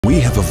We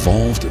have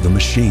evolved the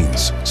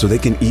machines so they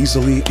can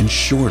easily and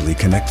surely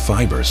connect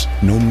fibers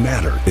no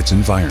matter its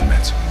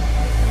environment.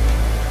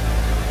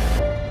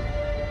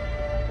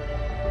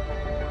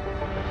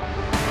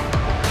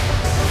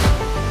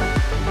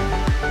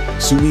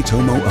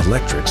 Sumitomo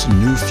Electric's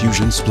new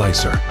fusion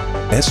splicer,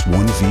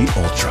 S1V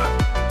Ultra.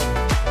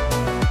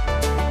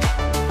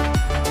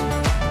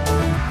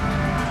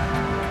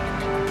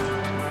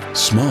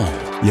 Small,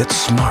 yet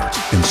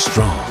smart and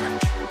strong.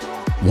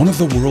 One of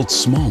the world's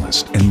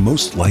smallest and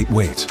most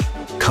lightweight,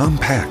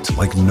 compact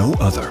like no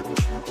other.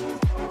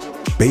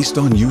 Based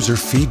on user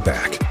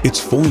feedback, its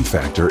form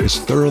factor is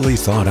thoroughly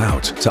thought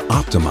out to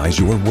optimize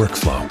your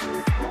workflow.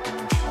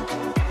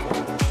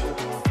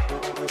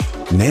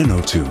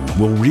 Nanotune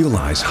will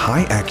realize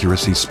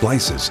high-accuracy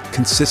splices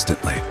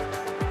consistently.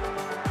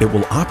 It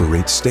will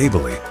operate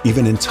stably,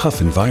 even in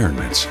tough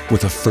environments,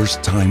 with a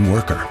first-time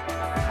worker.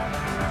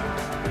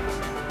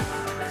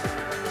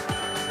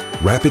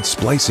 Rapid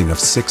splicing of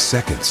 6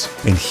 seconds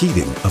and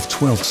heating of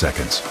 12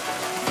 seconds.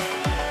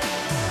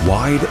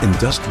 Wide and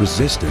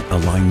dust-resistant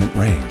alignment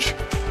range.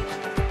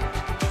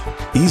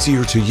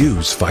 Easier to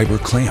use fiber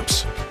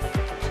clamps.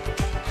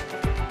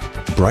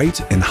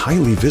 Bright and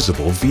highly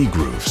visible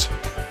V-grooves.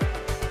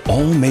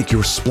 All make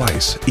your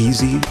splice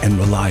easy and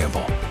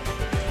reliable.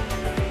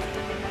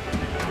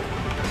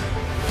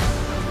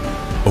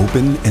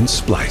 Open and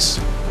splice.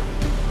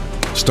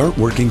 Start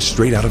working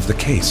straight out of the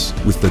case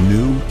with the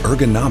new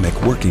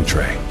ergonomic working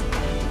tray.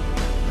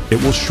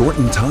 It will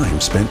shorten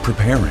time spent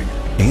preparing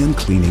and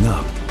cleaning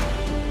up.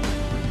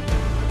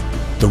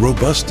 The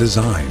robust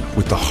design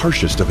with the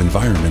harshest of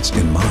environments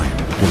in mind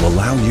will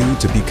allow you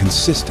to be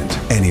consistent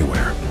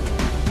anywhere.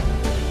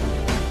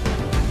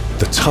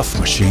 The tough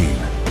machine,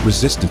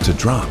 resistant to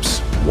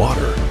drops,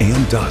 water,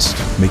 and dust,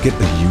 make it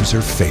a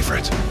user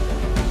favorite.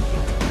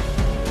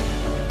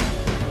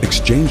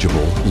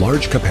 Exchangeable,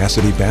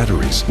 large-capacity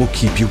batteries will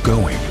keep you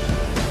going.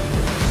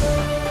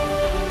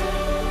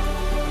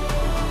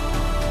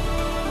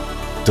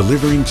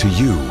 Delivering to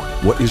you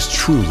what is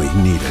truly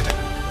needed.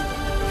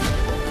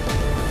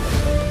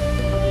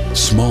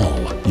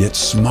 Small, yet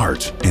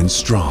smart and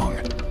strong.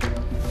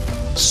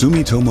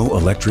 Sumitomo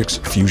Electric's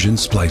Fusion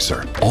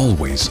Splicer,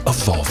 always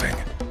evolving.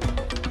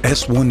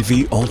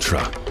 S1V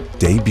Ultra,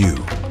 debut.